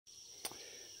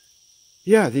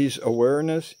Yeah, these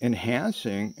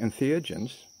awareness-enhancing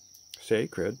entheogens,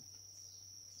 sacred,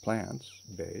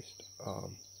 plants-based,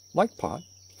 like pot,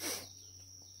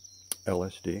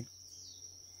 LSD,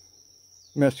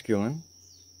 mescaline,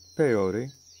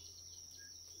 peyote,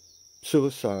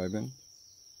 psilocybin,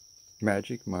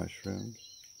 magic mushrooms,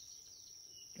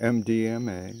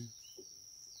 MDMA,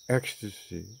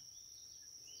 ecstasy,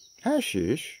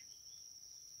 hashish,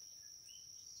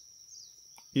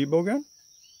 ibogaine,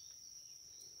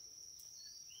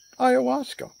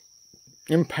 ayahuasca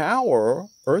empower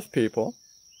Earth people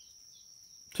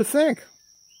to think,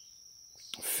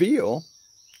 feel,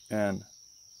 and,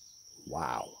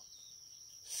 wow,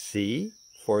 see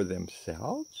for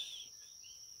themselves,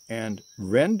 and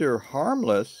render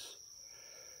harmless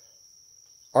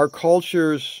our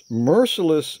culture's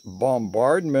merciless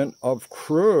bombardment of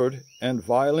crude and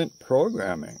violent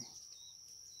programming.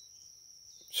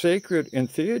 Sacred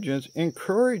entheogens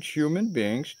encourage human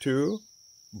beings to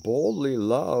boldly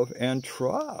love and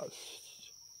trust,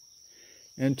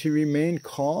 and to remain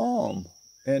calm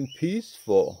and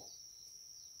peaceful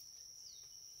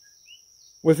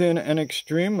within an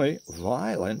extremely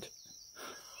violent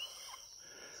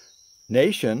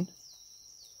nation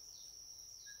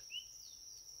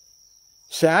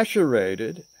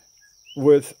saturated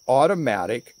with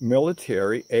automatic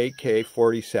military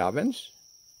AK-47s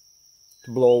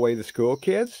to blow away the school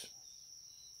kids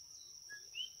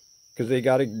because they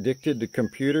got addicted to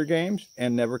computer games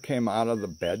and never came out of the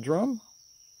bedroom,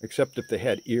 except if they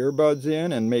had earbuds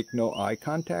in and make no eye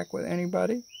contact with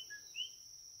anybody.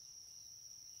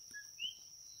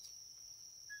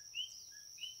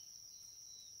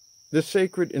 The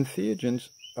sacred entheogens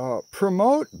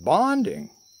promote bonding,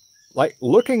 like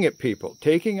looking at people,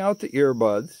 taking out the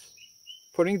earbuds,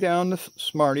 putting down the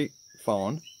smarty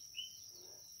phone,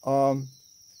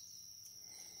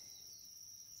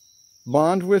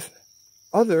 bond with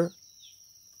other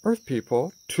Earth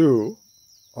people too,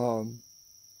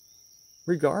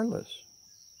 regardless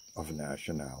of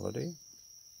nationality,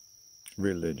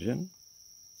 religion,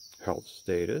 health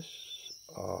status,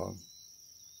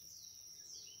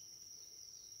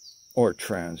 or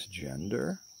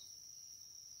transgender,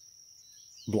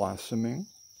 blossoming.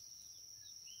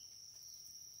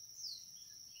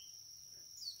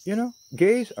 You know,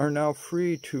 gays are now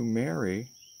free to marry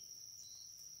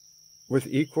with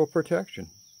equal protection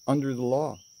under the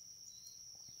law.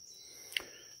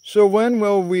 So when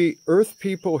will we Earth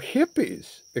people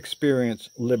hippies experience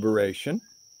liberation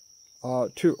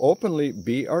to openly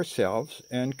be ourselves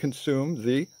and consume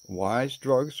the wise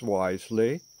drugs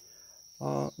wisely?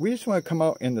 We just want to come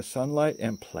out in the sunlight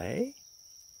and play?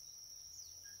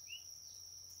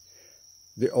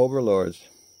 The overlords,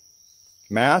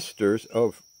 masters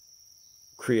of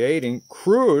creating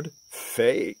crude,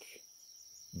 fake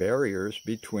barriers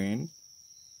between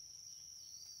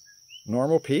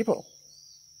normal people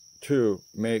to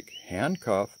make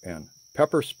handcuff and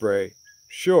pepper spray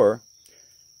sure.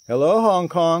 Hello, Hong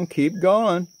Kong, keep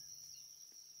going.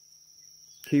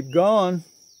 Keep going.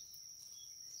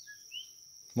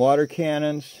 Water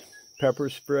cannons, pepper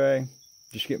spray,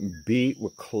 just getting beat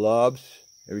with clubs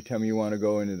every time you want to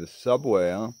go into the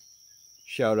subway, huh?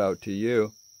 Shout out to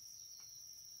you.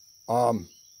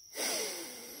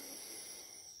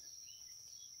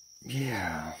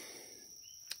 Yeah.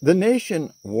 The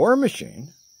nation war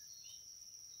machine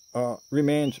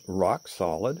remains rock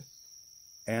solid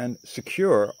and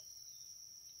secure.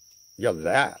 Yeah,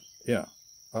 that, yeah.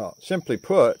 Simply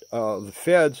put, the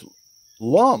feds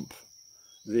lump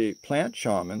the plant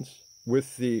shamans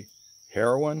with the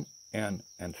heroin and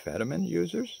amphetamine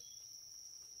users,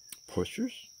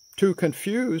 pushers, to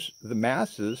confuse the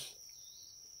masses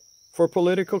for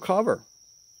political cover,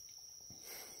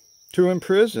 to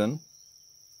imprison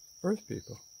Earth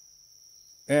people.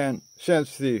 And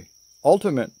since the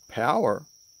ultimate power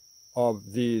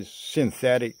of these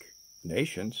synthetic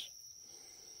nations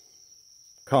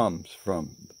comes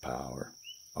from the power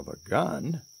of a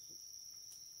gun,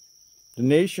 the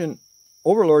nation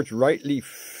overlords rightly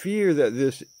fear that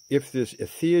if this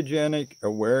entheogenic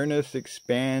awareness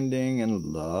expanding and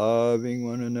loving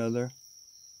one another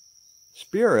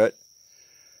spirit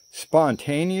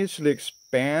spontaneously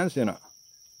expands in a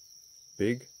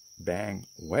big bang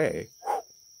way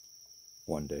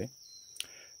one day,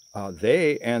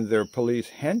 they and their police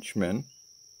henchmen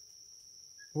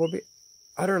will be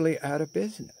utterly out of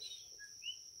business,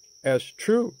 as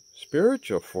true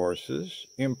spiritual forces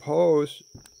impose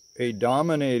a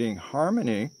dominating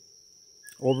harmony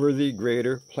over the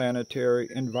greater planetary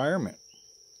environment.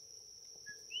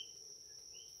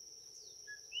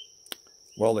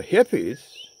 Well, the hippies,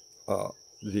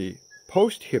 the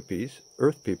post-hippies,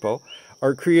 Earth people,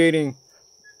 are creating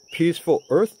peaceful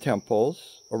Earth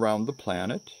temples around the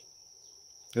planet.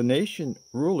 The nation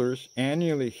rulers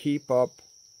annually heap up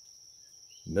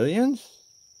millions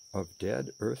of dead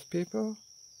Earth people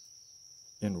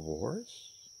in wars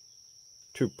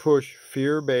to push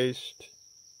fear-based,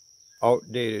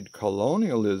 outdated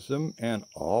colonialism and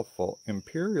awful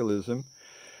imperialism,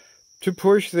 to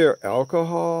push their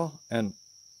alcohol and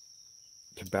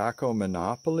tobacco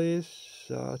monopolies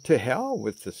to hell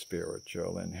with the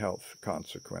spiritual and health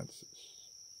consequences.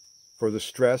 For the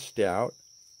stressed out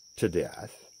to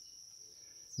death,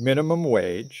 minimum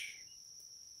wage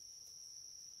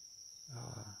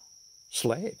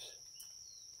slaves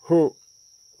who,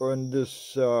 in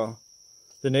this,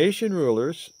 the nation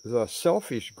rulers, the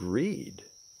selfish greed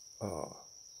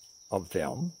of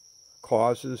them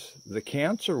causes the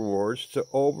cancer wars to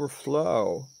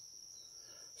overflow.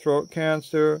 Throat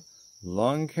cancer,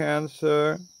 lung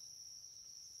cancer,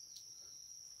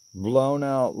 blown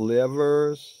out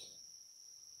livers,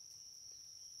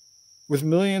 with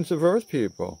millions of Earth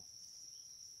people,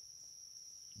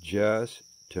 just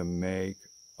to make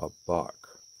a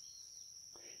buck.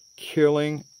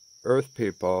 Killing Earth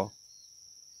people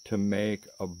to make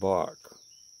a buck.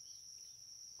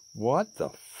 What the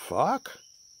fuck?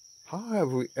 How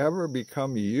have we ever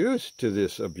become used to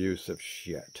this abusive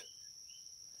shit?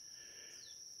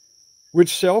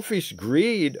 Which selfish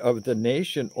greed of the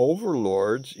nation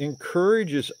overlords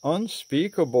encourages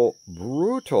unspeakable,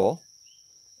 brutal,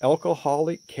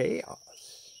 alcoholic chaos.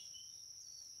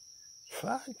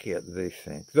 Fuck it, they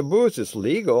think. The booze is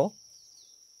legal,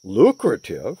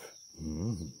 lucrative.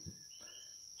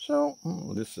 So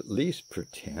let's at least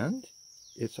pretend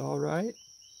it's all right.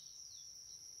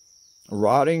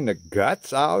 Rotting the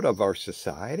guts out of our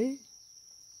society?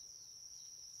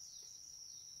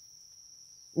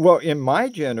 Well, in my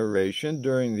generation,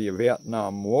 during the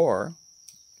Vietnam War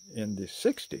in the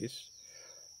 60s,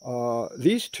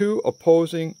 these two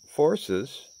opposing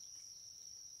forces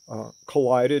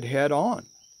collided head on.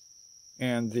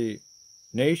 And the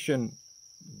nation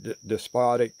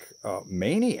despotic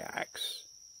maniacs,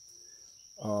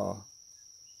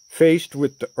 faced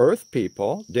with the Earth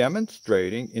people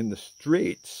demonstrating in the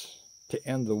streets to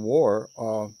end the war,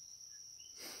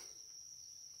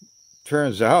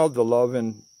 turns out the love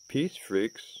and peace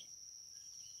freaks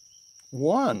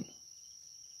won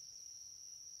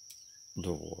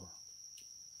the war.